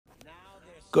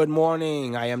Good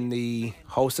morning. I am the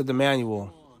host of the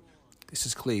manual. This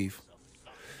is Cleve.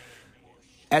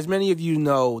 As many of you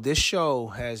know, this show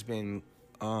has been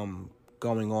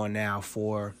going on now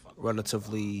for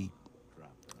relatively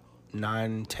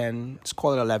 9, 10, let's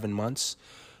call it 11 months.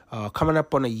 Coming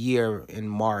up on a year in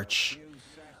March.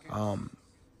 And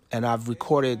I've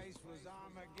recorded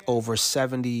over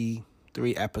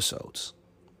 73 episodes.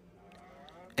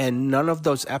 And none of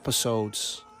those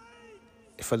episodes,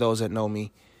 for those that know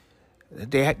me,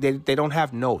 they don't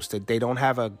have notes. They don't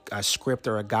have a script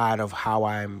or a guide of how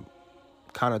I'm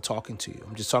kind of talking to you.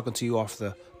 I'm just talking to you off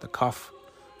the cuff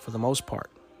for the most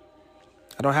part.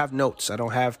 I don't have notes. I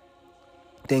don't have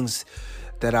things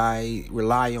that I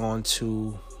rely on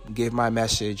to give my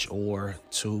message or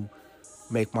to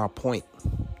make my point.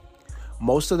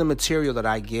 Most of the material that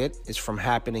I get is from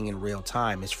happening in real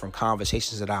time. It's from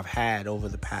conversations that I've had over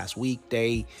the past week,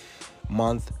 day,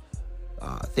 month,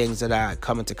 things that I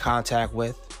come into contact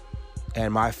with,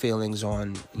 and my feelings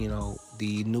on,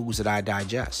 the news that I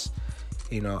digest.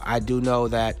 I do know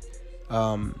that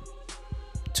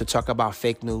to talk about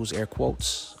fake news, air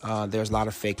quotes, there's a lot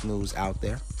of fake news out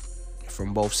there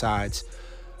from both sides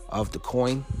of the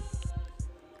coin.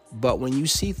 But when you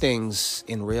see things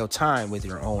in real time with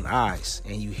your own eyes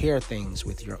and you hear things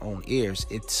with your own ears,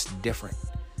 it's different.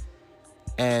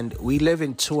 And we live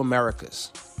in two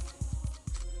Americas.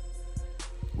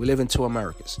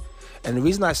 And the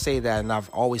reason I say that, and I've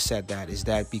always said that, is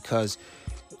that because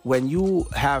when you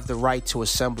have the right to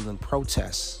assemble and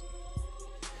protest,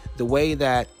 the way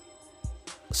that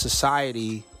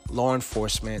society, law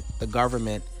enforcement, the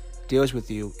government deals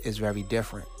with you is very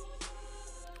different.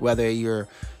 Whether you're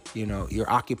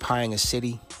occupying a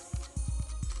city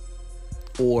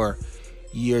or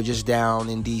you're just down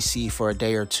in D.C. for a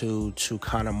day or two to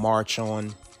kind of march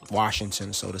on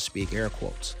Washington, so to speak, air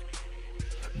quotes.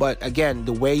 But again,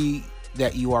 the way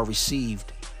that you are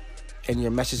received and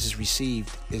your message is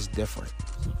received is different.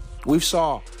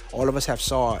 All of us have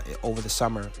saw over the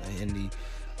summer in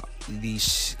the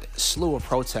slew of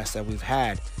protests that we've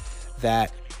had,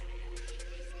 that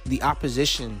the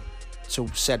opposition to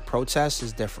said protests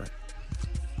is different.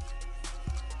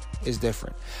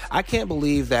 I can't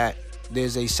believe that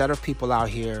there's a set of people out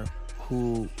here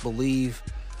who believe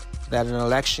that an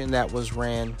election that was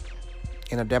ran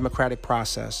in a democratic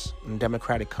process, in a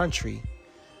democratic country,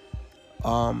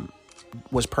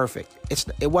 was perfect.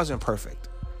 It wasn't perfect,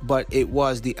 but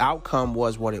the outcome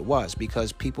was what it was,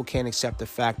 because people can't accept the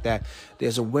fact that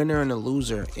there's a winner and a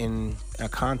loser in a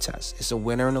contest. It's a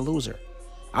winner and a loser.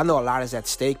 I know a lot is at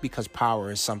stake because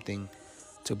power is something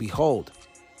to behold.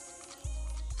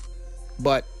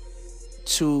 But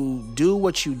to do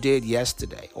what you did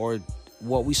yesterday, or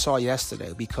what we saw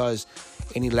yesterday, because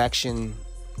an election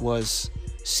was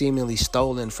seemingly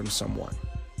stolen from someone,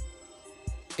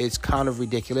 it's kind of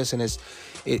ridiculous, and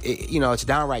it's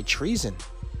downright treason.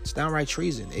 It's downright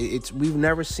treason. We've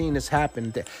never seen this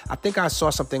happen. I think I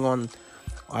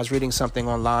was reading something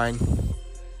online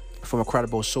from a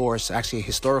credible source, actually a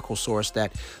historical source,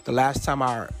 that the last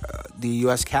time the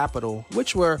U.S. Capitol,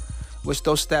 which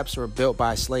those steps were built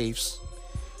by slaves,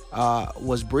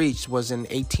 was breached was in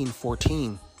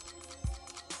 1814.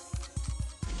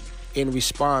 In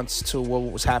response to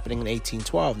what was happening in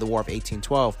 1812, the War of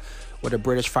 1812, where the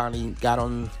British finally got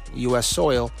on U.S.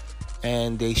 soil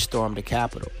and they stormed the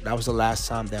Capitol. That was the last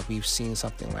time that we've seen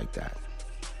something like that.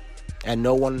 And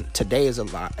no one today is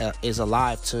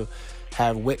alive to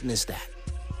have witnessed that.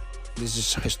 This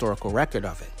is a historical record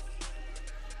of it.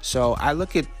 So I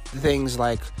look at things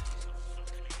like,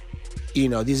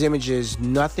 these images,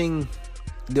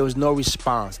 there was no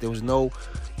response. There was no,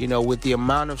 with the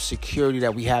amount of security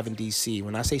that we have in D.C.,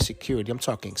 when I say security, I'm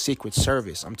talking Secret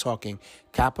Service. I'm talking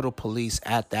Capitol Police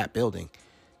at that building.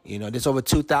 There's over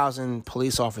 2,000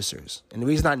 police officers. And the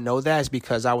reason I know that is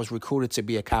because I was recruited to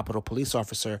be a Capitol Police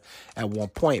officer at one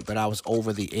point, but I was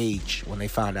over the age when they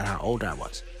found out how old I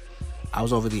was. I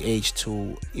was over the age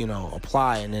to,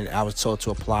 apply, and then I was told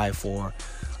to apply for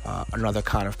another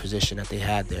kind of position that they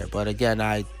had there. But again,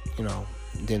 I,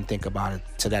 didn't think about it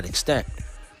to that extent.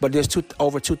 But there's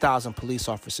over 2,000 police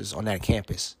officers on that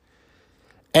campus.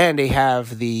 And they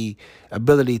have the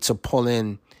ability to pull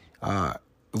in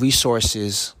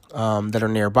resources that are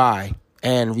nearby,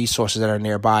 and resources that are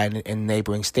nearby in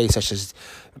neighboring states such as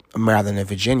Maryland and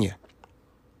Virginia.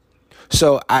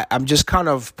 So I'm just kind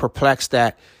of perplexed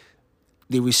that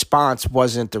the response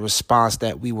wasn't the response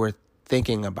that we were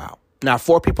thinking about. Now,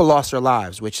 4 people lost their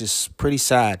lives, which is pretty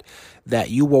sad, that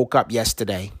you woke up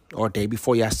yesterday or day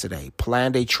before yesterday,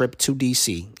 planned a trip to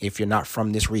D.C. if you're not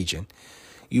from this region.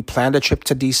 You planned a trip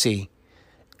to D.C.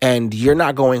 And you're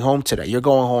not going home today. You're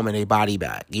going home in a body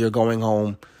bag. You're going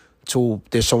home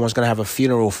there's someone's going to have a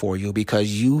funeral for you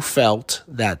because you felt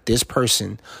that this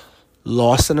person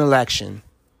lost an election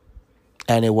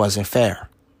and it wasn't fair.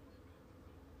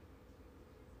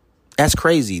 That's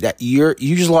crazy that you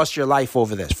just lost your life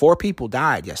over this. 4 people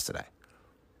died yesterday.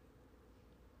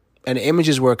 And the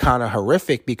images were kind of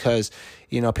horrific because,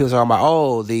 people talking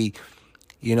about,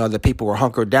 the people were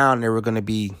hunkered down. They were going to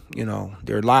be,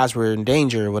 their lives were in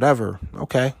danger or whatever.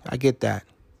 Okay, I get that.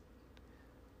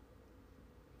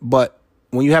 But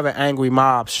when you have an angry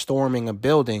mob storming a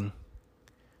building,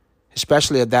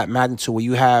 especially of that magnitude, where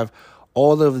you have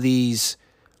all of these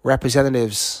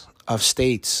representatives of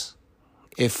states,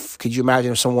 could you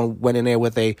imagine if someone went in there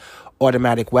with a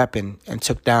automatic weapon and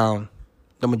took down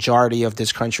the majority of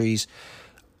this country's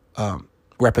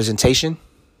representation?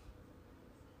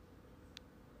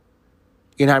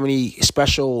 You know how many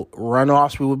special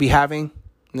runoffs we would be having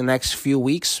in the next few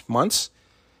weeks, months?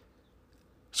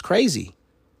 It's crazy.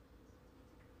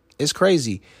 It's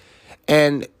crazy.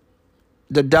 And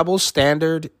the double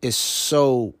standard is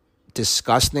so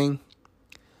disgusting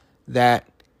that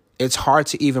it's hard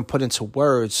to even put into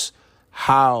words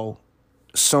how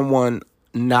someone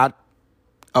not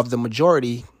of the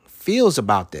majority feels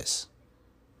about this.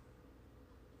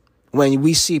 When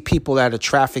we see people at a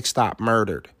traffic stop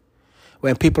murdered,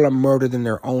 when people are murdered in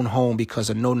their own home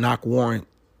because a no-knock warrant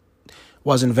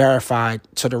wasn't verified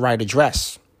to the right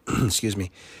address, excuse me,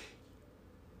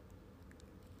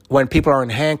 when people are in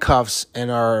handcuffs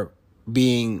and are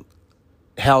being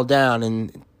held down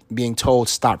and being told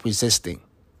stop resisting.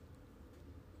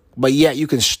 But yet you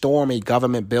can storm a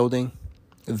government building,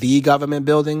 the government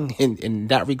building in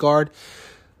that regard,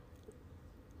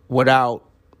 without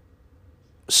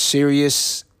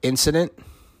serious incident.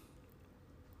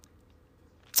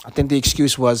 I think the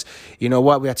excuse was, we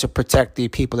had to protect the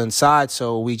people inside,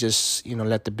 so we just,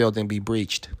 let the building be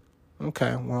breached.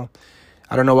 Okay, well,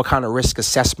 I don't know what kind of risk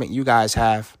assessment you guys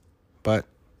have, but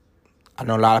I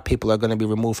know a lot of people are going to be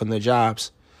removed from their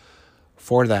jobs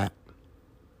for that.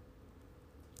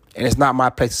 And it's not my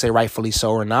place to say rightfully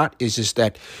so or not. It's just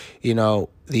that,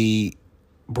 the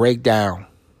breakdown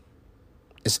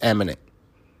is imminent.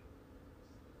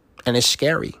 And it's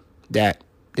scary that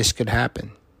this could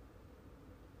happen.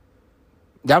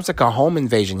 That was like a home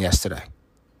invasion yesterday.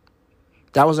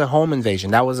 That was a home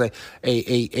invasion. That was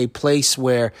a place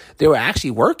where they were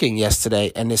actually working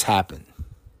yesterday and this happened.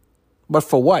 But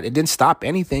for what? It didn't stop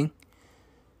anything.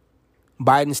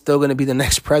 Biden's still going to be the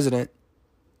next president.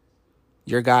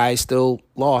 Your guy still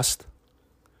lost.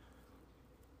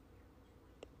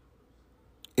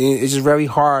 It's just very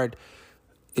hard.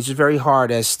 It's just very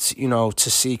hard to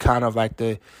see kind of like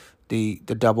the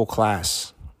double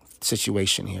class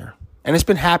situation here. And it's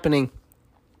been happening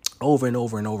over and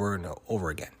over and over and over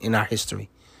again in our history.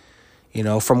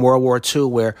 From World War II,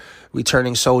 where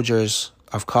returning soldiers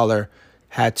of color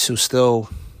had to still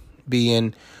be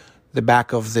in the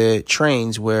back of the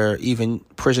trains, where even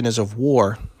prisoners of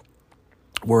war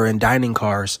were in dining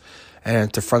cars and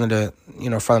at the front of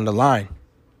the line.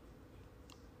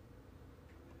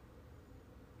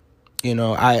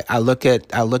 I look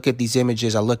at these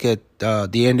images. I look at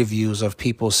the interviews of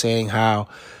people saying how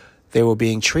they were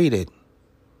being treated.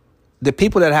 The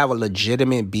people that have a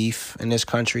legitimate beef in this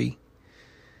country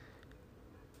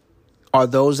are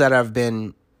those that have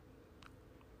been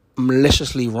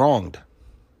maliciously wronged.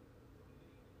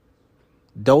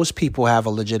 Those people have a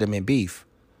legitimate beef.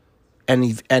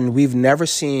 And we've never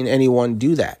seen anyone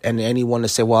do that. And anyone to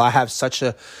say, well, I have such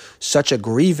a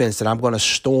grievance that I'm going to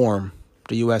storm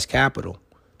the U.S. Capitol.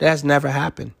 That has never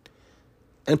happened.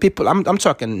 And people, I'm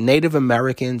talking Native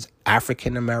Americans,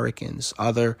 African Americans,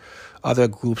 other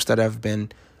groups that have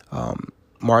been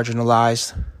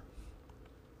marginalized.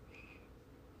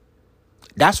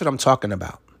 That's what I'm talking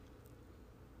about.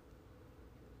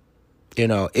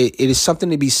 It is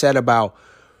something to be said about,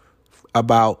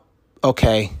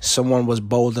 okay, someone was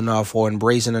bold enough or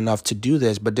brazen enough to do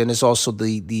this, but then it's also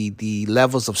the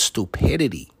levels of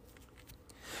stupidity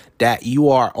that you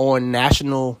are on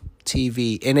national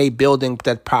TV in a building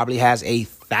that probably has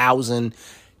 1,000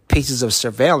 pieces of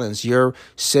surveillance. You're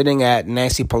sitting at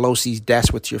Nancy Pelosi's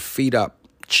desk with your feet up,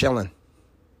 chilling.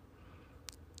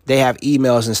 They have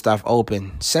emails and stuff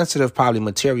open, sensitive probably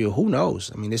material. Who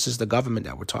knows? I mean, this is the government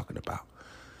that we're talking about.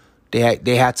 They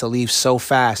had to leave so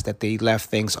fast that they left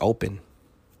things open.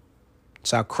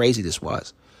 That's how crazy this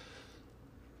was.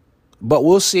 But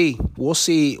we'll see. We'll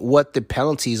see what the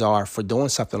penalties are for doing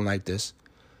something like this.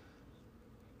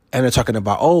 And they're talking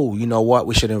about, you know what?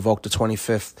 We should invoke the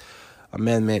 25th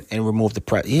amendment and remove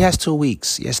the He has 2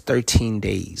 weeks. He has 13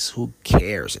 days. Who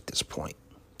cares at this point?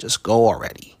 Just go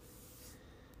already.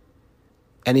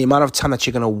 And the amount of time that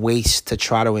you're going to waste to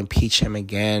try to impeach him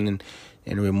again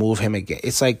and remove him again.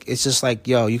 It's just like,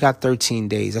 yo, you got 13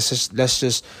 days. Let's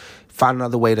just find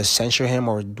another way to censure him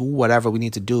or do whatever we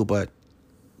need to do. But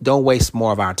don't waste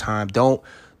more of our time. Don't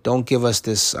give us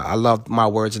this. I love my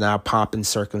words now, pomp and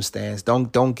circumstance.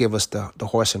 Don't give us the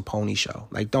horse and pony show.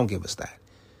 Like, don't give us that.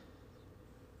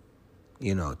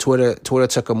 You know, Twitter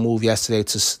took a move yesterday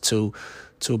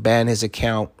to ban his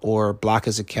account or block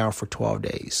his account for 12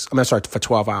 days. For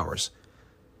 12 hours.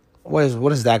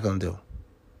 What is that going to do?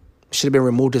 Should have been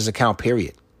removed his account,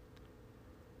 period.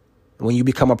 When you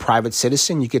become a private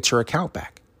citizen, you get your account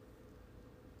back.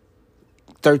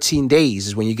 13 days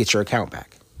is when you get your account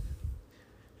back.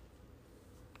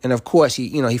 And of course,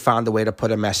 he found a way to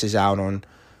put a message out on,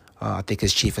 I think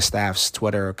his chief of staff's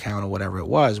Twitter account or whatever it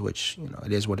was, which,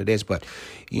 it is what it is. But,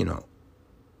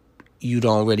 you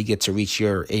don't really get to reach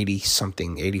your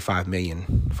 85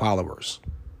 million followers.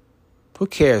 Who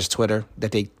cares, Twitter,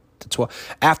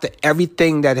 after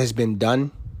everything that has been done,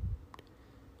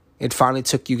 it finally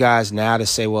took you guys now to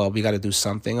say, well, we got to do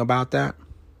something about that.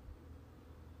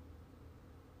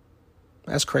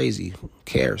 That's crazy. Who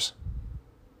cares?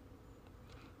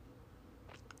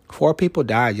 4 people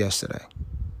died yesterday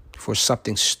for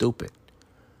something stupid.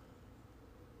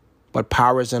 But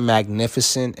power is a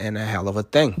magnificent and a hell of a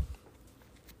thing.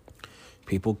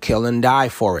 People kill and die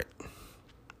for it.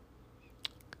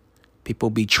 People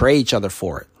betray each other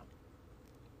for it.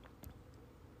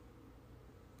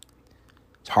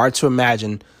 It's hard to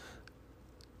imagine,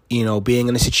 being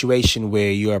in a situation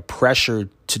where you are pressured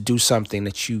to do something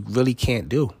that you really can't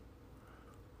do.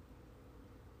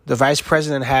 The vice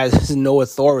president has no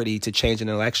authority to change an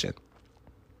election.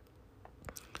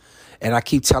 And I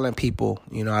keep telling people,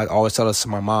 I always tell this to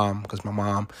my mom, because my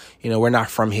mom, we're not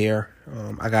from here.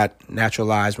 I got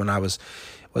naturalized when I was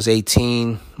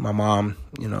 18. My mom,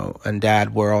 and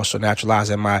dad were also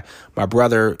naturalized. And my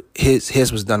brother,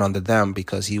 his was done under them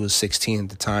because he was 16 at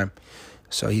the time.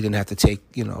 So he didn't have to take,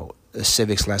 a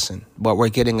civics lesson. But we're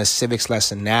getting a civics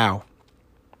lesson now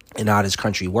in how this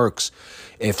country works.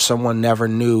 If someone never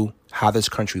knew how this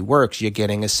country works, you're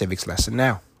getting a civics lesson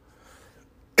now.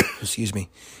 Excuse me.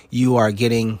 You are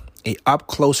getting a up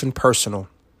close and personal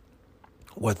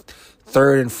what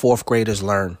 3rd and 4th graders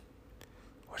learn,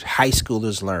 what high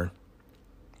schoolers learn,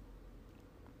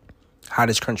 how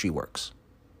this country works.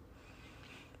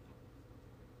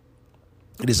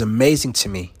 It is amazing to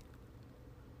me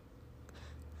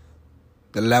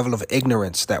the level of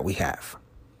ignorance that we have.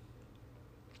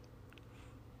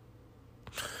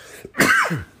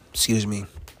 Excuse me.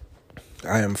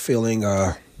 I am feeling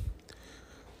a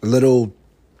little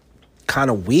kind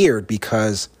of weird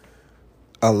because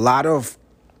a lot of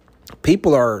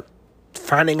people are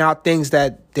finding out things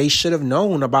that they should have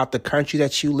known about the country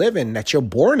that you live in, that you're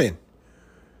born in.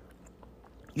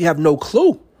 You have no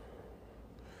clue.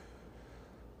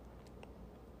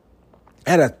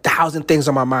 I had 1,000 things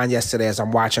on my mind yesterday as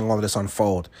I'm watching all of this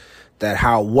unfold.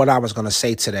 What I was going to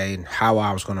say today and how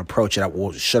I was going to approach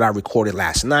it. Should I record it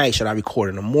last night? Should I record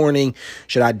in the morning?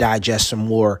 Should I digest some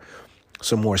more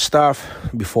stuff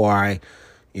before I,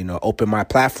 open my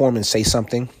platform and say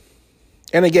something?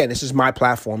 And again, this is my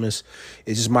platform. It's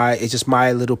just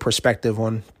my little perspective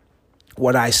on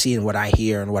what I see and what I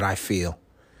hear and what I feel.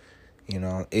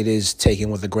 It is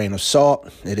taken with a grain of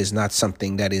salt. It is not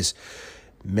something that is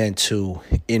meant to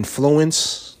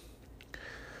influence,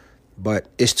 but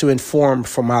it's to inform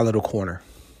from my little corner.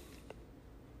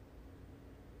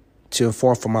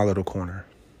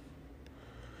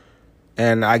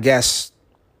 And I guess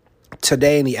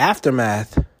today in the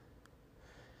aftermath,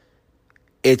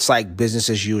 it's like business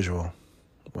as usual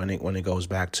when it goes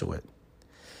back to it.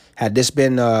 Had this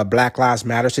been a Black Lives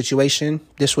Matter situation,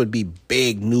 this would be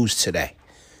big news today.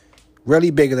 Really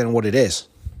bigger than what it is.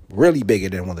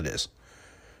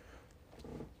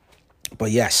 But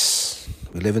yes,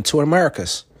 we live in two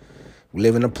Americas. We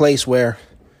live in a place where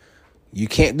you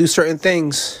can't do certain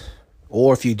things,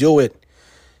 or if you do it,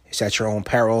 it's at your own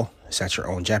peril. It's at your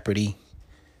own jeopardy.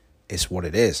 It's what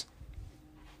it is.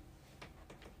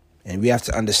 And we have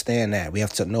to understand that. We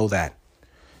have to know that.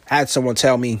 I had someone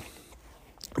tell me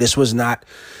this was not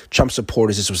Trump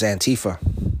supporters. This was Antifa.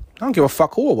 I don't give a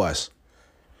fuck who it was.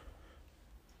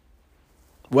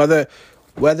 Whether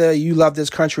you love this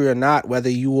country or not, whether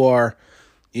you are,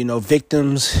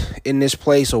 victims in this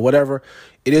place or whatever,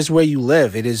 it is where you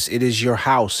live. It is your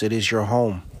house. It is your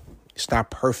home. It's not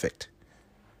perfect.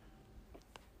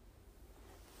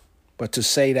 But to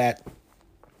say that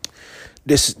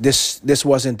this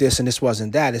wasn't this and this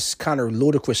wasn't that. It's kind of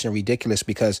ludicrous and ridiculous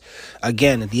because,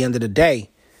 again, at the end of the day,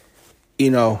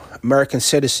 American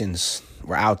citizens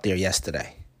were out there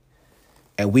yesterday.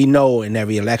 And we know in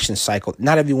every election cycle,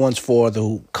 not everyone's for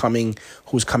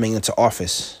who's coming into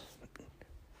office.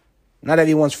 Not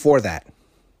everyone's for that.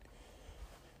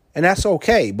 And that's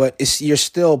okay, but you're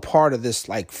still part of this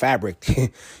like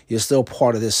fabric. You're still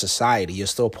part of this society. You're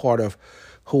still part of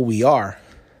who we are.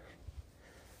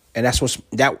 And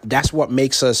that's what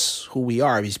makes us who we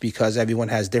are, is because everyone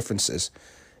has differences.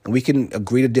 And we can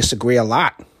agree to disagree a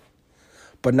lot,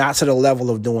 but not to the level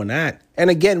of doing that. And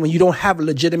again, when you don't have a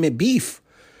legitimate beef,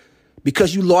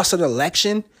 because you lost an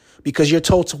election, because you're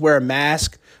told to wear a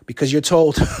mask, because you're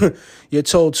told to,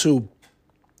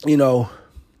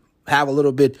 have a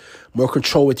little bit more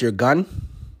control with your gun.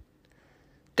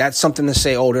 That's something to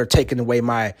say, oh, they're taking away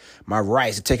my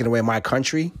rights, they're taking away my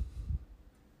country.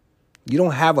 You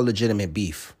don't have a legitimate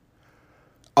beef.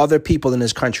 Other people in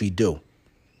this country do.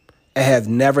 And have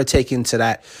never taken to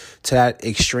that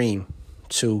extreme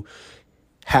to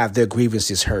have their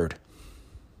grievances heard.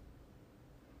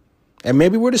 And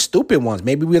maybe we're the stupid ones.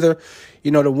 Maybe we're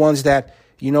the ones that,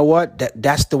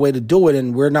 that's the way to do it,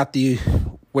 and we're not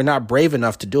brave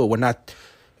enough to do it. We're not,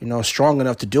 strong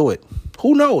enough to do it.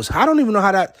 Who knows? I don't even know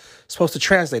how that's supposed to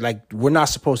translate. Like, we're not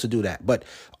supposed to do that, but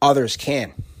others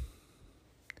can.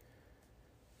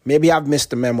 Maybe I've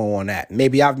missed the memo on that.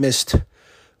 Maybe I've missed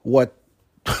what's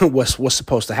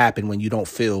supposed to happen when you don't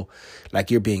feel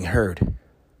like you're being heard.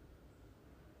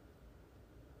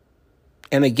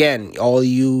 And again, all of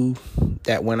you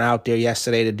that went out there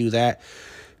yesterday to do that,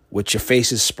 with your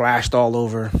faces splashed all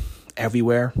over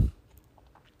everywhere,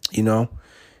 you're going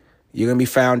to be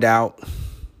found out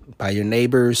by your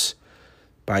neighbors,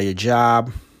 by your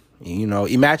job.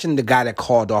 Imagine the guy that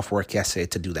called off work yesterday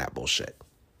to do that bullshit.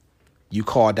 You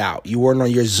called out. You weren't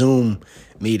on your Zoom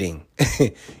meeting.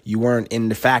 You weren't in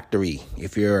the factory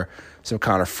if you're some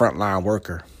kind of frontline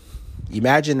worker.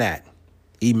 Imagine that.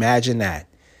 Imagine that.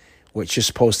 What you're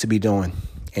supposed to be doing,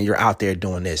 and you're out there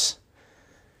doing this.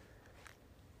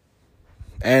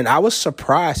 And I was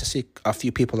surprised to see a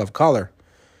few people of color.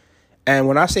 And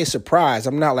when I say surprised,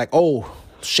 I'm not like, oh,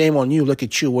 shame on you. Look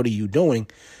at you. What are you doing?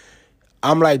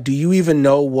 I'm like, do you even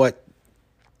know what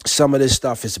some of this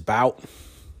stuff is about?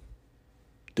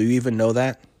 Do you even know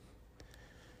that?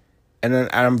 And then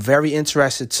I'm very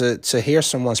interested to hear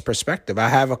someone's perspective. I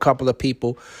have a couple of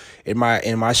people in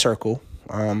my circle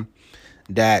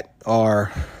that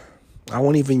are, I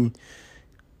won't even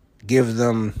give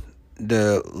them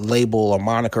the label or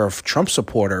moniker of Trump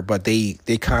supporter, but they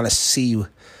kind of side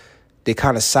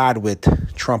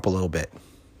with Trump a little bit.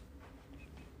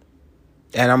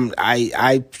 And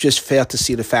I just fail to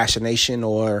see the fascination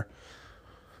or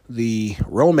the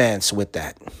romance with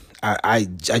that. I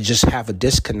just have a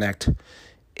disconnect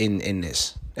in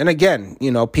this. And again,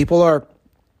 people are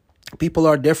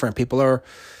different. People are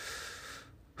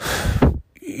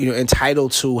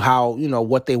entitled to how,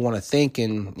 what they want to think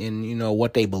and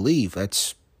what they believe.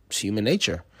 That's human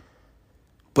nature.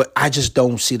 But I just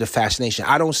don't see the fascination.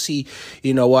 I don't see,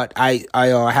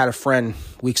 I had a friend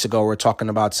weeks ago, we were talking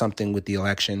about something with the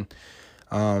election.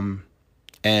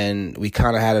 And we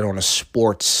kind of had it on a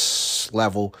sports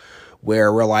level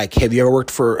where we're like, have you ever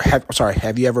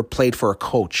played for a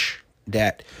coach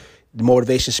that the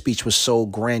motivation speech was so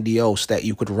grandiose that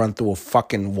you could run through a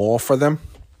fucking wall for them?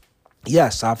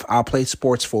 Yes, I've played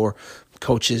sports for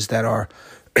coaches that are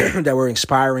that were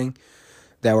inspiring,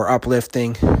 that were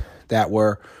uplifting, that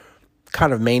were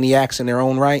kind of maniacs in their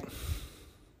own right.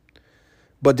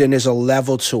 But then there's a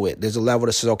level to it. There's a level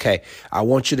that says, okay, I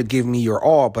want you to give me your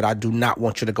all, but I do not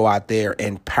want you to go out there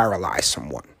and paralyze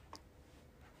someone.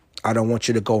 I don't want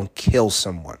you to go and kill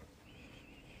someone.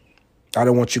 I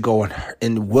don't want you to go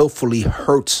and willfully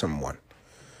hurt someone.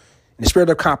 In the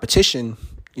spirit of competition,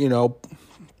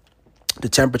 the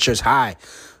temperature is high,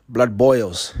 blood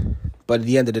boils. But at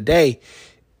the end of the day,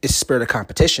 it's the spirit of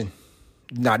competition.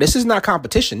 Now, this is not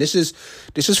competition. This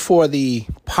is for the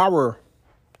power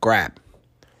grab.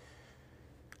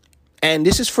 And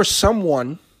this is for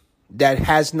someone that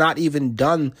has not even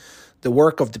done the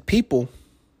work of the people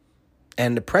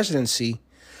and the presidency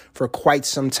for quite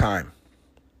some time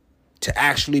to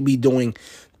actually be doing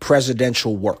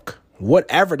presidential work,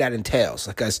 whatever that entails.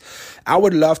 Because I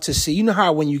would love to see,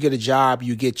 how when you get a job,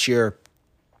 you get your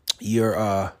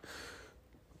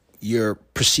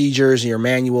procedures and your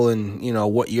manual and,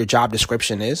 what your job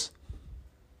description is.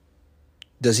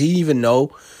 Does he even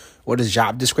know what his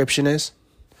job description is?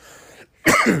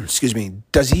 Excuse me.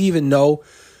 Does he even know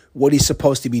what he's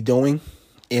supposed to be doing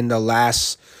in the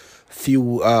last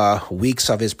few weeks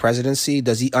of his presidency?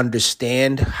 Does he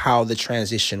understand how the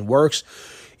transition works?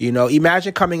 You know,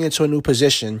 imagine coming into a new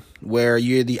position where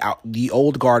you're the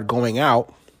old guard going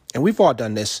out, and we've all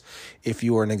done this. If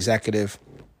you were an executive,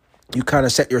 you kind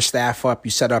of set your staff up,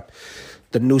 you set up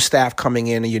the new staff coming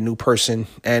in and your new person,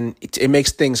 and it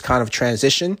makes things kind of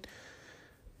transition.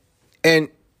 And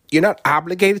you're not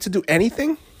obligated to do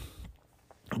anything,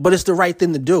 but it's the right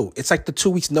thing to do. It's like the 2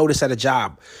 weeks notice at a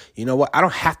job. You know what? I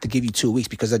don't have to give you 2 weeks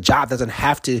because a job doesn't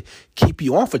have to keep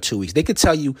you on for 2 weeks. They could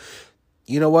tell you,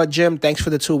 you know what, Jim, thanks for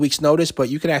the 2 weeks notice, but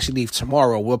you can actually leave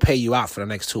tomorrow. We'll pay you out for the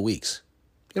next 2 weeks.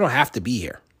 You don't have to be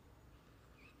here.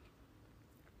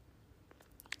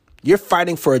 You're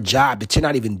fighting for a job that you're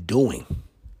not even doing.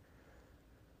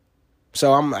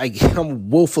 So I'm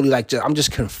woefully I'm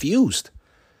just confused.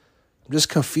 I'm just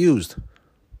confused.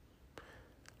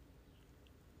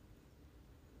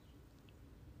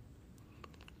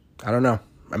 I don't know.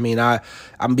 I mean,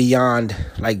 I'm beyond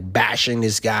bashing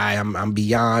this guy. I'm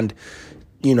beyond,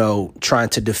 trying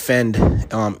to defend,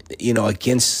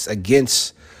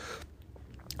 against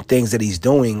things that he's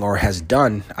doing or has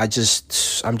done. I'm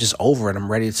just over it.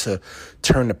 I'm ready to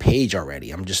turn the page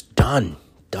already. I'm just done.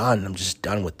 I'm just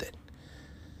done with it.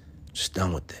 Just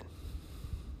done with it.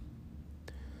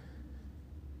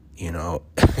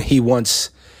 He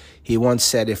once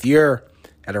said, if you're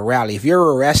at a rally, if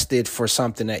you're arrested for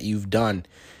something that you've done,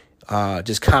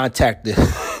 just contact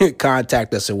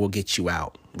us and we'll get you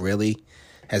out. Really?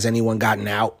 Has anyone gotten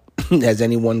out? Has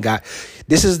anyone got...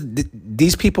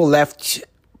 These people left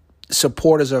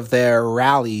supporters of their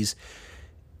rallies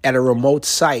at a remote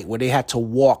site where they had to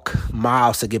walk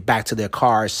miles to get back to their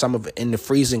cars, some of it in the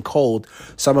freezing cold,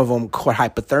 some of them caught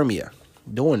hypothermia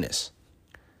doing this.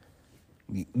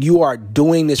 You are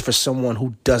doing this for someone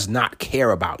who does not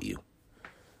care about you.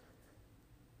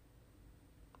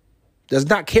 Does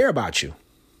not care about you.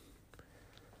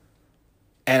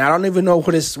 And I don't even know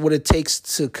what it takes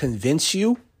to convince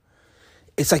you.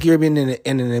 It's like you're being in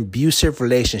an abusive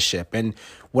relationship. And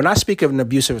when I speak of an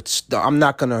abusive, I'm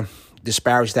not going to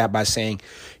disparage that by saying,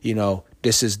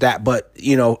 this is that. But,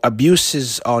 abuse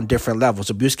is on different levels.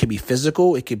 Abuse can be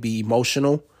physical. It could be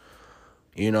emotional,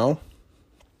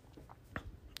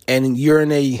 And you're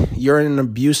in an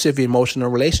abusive emotional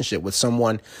relationship with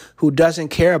someone who doesn't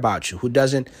care about you, who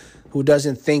doesn't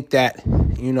think that,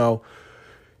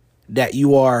 that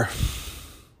you are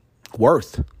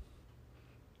worth.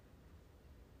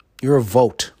 You're a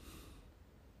vote.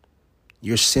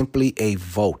 You're simply a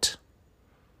vote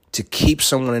to keep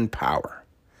someone in power.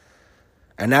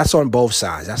 And that's on both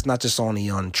sides. That's not just only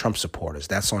on Trump supporters.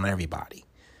 That's on everybody.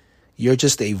 You're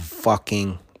just a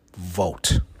fucking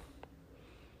vote.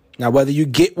 Now, whether you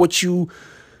get what your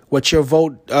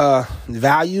vote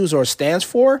values or stands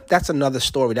for, that's another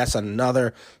story. That's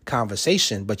another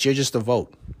conversation. But you're just a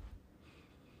vote.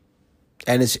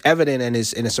 And it's evident and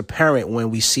it's apparent when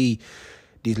we see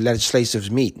these legislators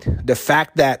meet. The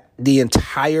fact that the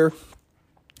entire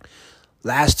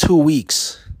last 2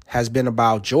 weeks has been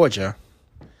about Georgia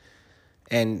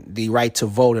and the right to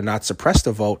vote and not suppress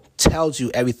the vote tells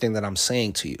you everything that I'm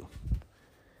saying to you.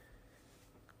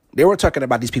 They were talking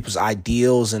about these people's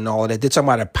ideals and all of that. They're talking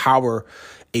about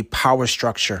a power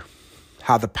structure,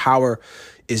 how the power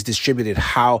is distributed,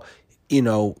 how,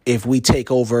 if we take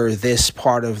over this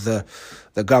part of the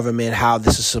government, how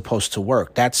this is supposed to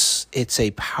work. It's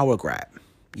a power grab.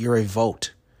 You're a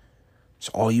vote.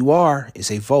 So all you are is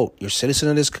a vote. You're a citizen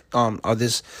of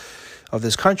this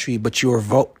country, but you're a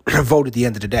vote. Vote at the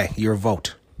end of the day. You're a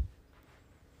vote.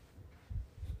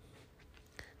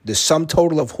 The sum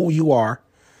total of who you are,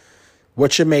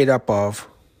 what you're made up of,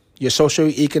 your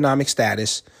socioeconomic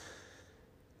status,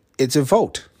 it's a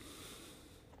vote.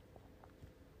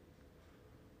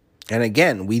 And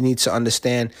again, we need to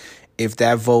understand if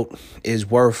that vote is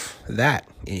worth that.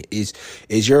 Is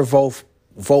your vote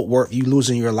worth you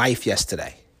losing your life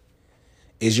yesterday?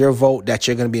 Is your vote that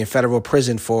you're going to be in federal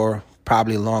prison for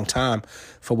probably a long time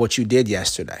for what you did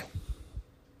yesterday?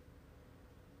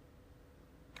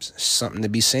 It's something to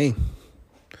be seen.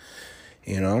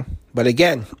 But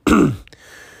again,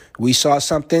 we saw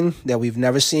something that we've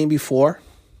never seen before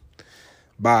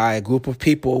by a group of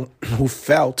people who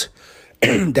felt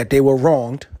that they were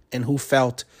wronged and who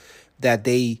felt that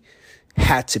they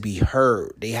had to be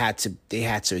heard. They had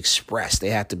to express. They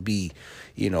had to be,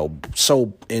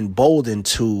 so emboldened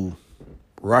to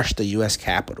rush the U.S.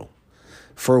 Capitol.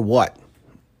 For what?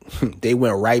 They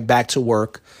went right back to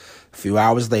work a few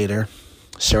hours later,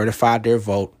 certified their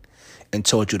vote, and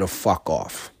told you to fuck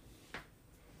off.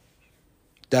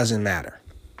 Doesn't matter.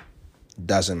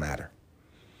 Doesn't matter.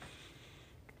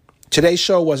 Today's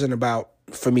show wasn't about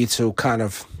for me to kind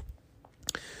of,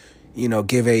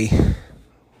 give a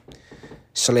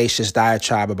salacious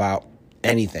diatribe about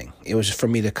anything. It was for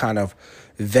me to kind of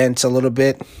vent a little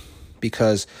bit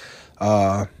because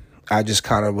I just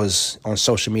kind of was on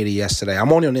social media yesterday.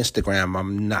 I'm only on Instagram.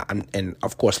 I'm not, and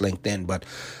of course LinkedIn, but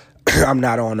I'm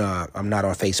not on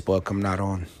Facebook. I'm not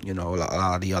on, a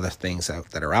lot of the other things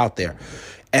that are out there.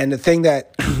 And the thing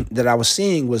that that I was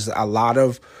seeing was a lot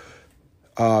of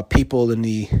people in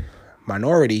the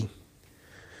minority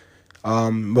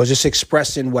was just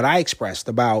expressing what I expressed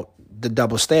about the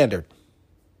double standard.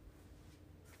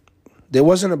 There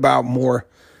wasn't about more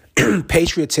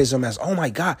patriotism as, oh my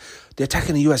God, they're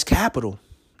attacking the U.S. Capitol.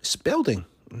 It's a building.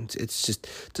 It's just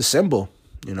a symbol,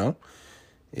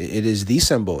 It is the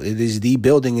symbol. It is the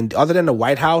building. And other than the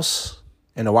White House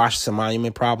and the Washington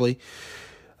Monument, probably,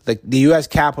 the U.S.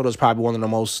 Capitol is probably one of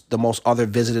the most other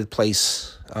visited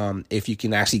place. If you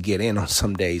can actually get in on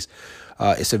some days,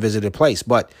 it's a visited place.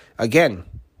 But again,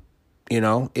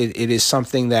 it is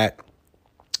something that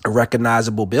a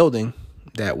recognizable building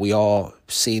that we all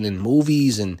seen in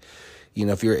movies, and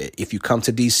if you come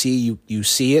to DC, you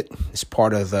see it. It's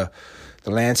part of the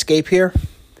landscape here.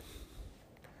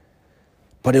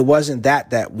 But it wasn't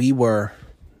that we were,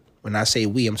 when I say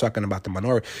we, I'm talking about the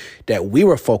minority, that we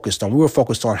were focused on. We were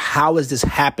focused on how is this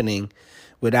happening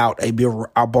without a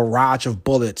barrage of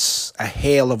bullets, a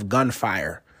hail of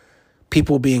gunfire,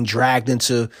 people being dragged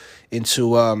into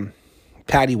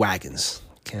paddy wagons.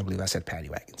 Can't believe I said paddy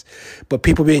wagons. But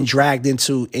people being dragged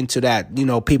into that,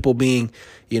 people being,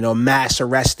 mass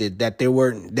arrested, that they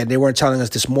weren't telling us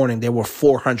this morning there were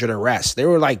 400 arrests. There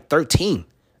were like 13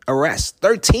 arrests.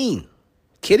 13.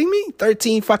 Kidding me?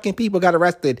 13 fucking people got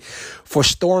arrested for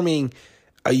storming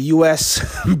a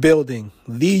U.S. building,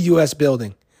 the U.S.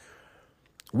 building,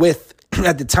 with,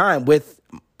 at the time, with,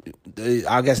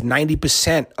 I guess,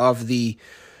 90% of the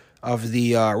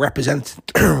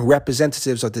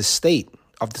representatives of the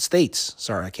states.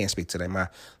 Sorry, I can't speak today. My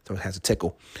throat has a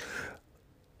tickle.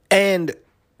 And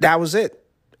that was it.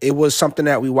 It was something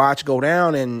that we watched go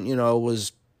down, and, it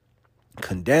was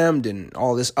condemned and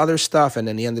all this other stuff. And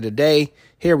then at the end of the day,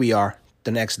 here we are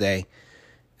the next day,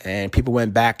 and people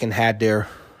went back and had their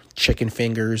chicken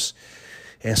fingers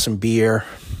and some beer,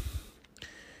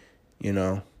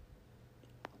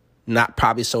 not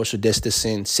probably social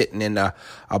distancing, sitting in a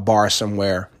bar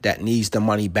somewhere that needs the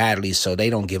money badly, so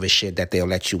they don't give a shit that they'll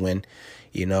let you in.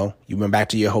 You went back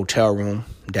to your hotel room.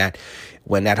 That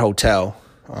when that hotel,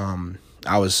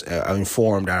 I was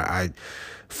informed by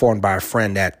a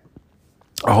friend that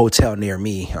a hotel near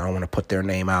me, I don't want to put their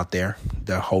name out there,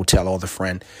 the hotel or the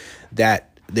friend,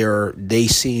 that they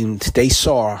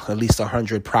saw at least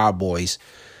 100 Proud Boys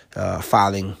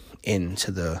filing into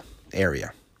the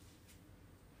area.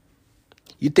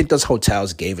 You think those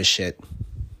hotels gave a shit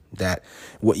that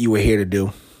what you were here to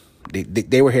do?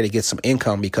 They were here to get some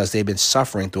income because they've been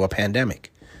suffering through a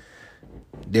pandemic.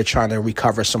 They're trying to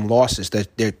recover some losses.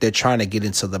 They're trying to get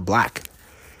into the black.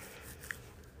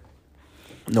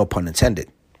 No pun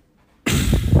intended.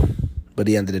 But at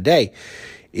the end of the day,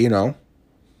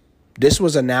 this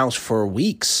was announced for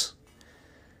weeks.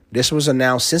 This was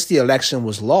announced since the election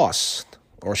was lost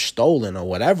or stolen or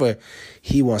whatever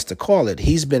he wants to call it.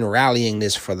 He's been rallying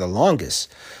this for the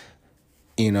longest,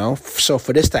 So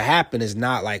for this to happen is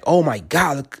not like, oh my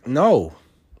God, no.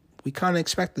 We kind of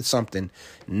expected something.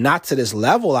 Not to this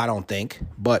level, I don't think,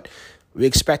 but we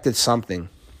expected something.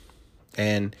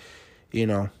 And,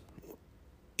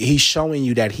 he's showing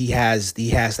you that he has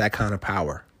that kind of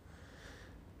power.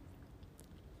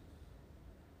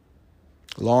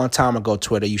 Long time ago,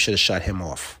 Twitter, you should have shut him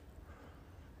off.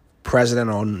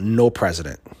 President or no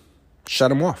president.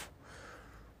 Shut him off.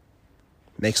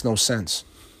 Makes no sense.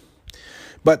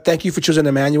 But thank you for choosing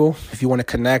Emmanuel. If you want to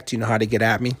connect, you know how to get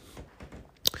at me.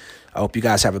 I hope you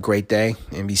guys have a great day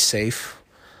and be safe.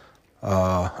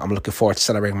 I'm looking forward to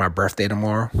celebrating my birthday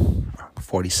tomorrow,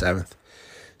 47th.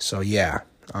 So yeah,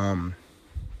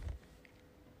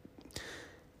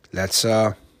 let's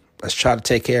try to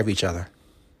take care of each other.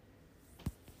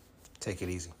 Take it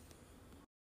easy.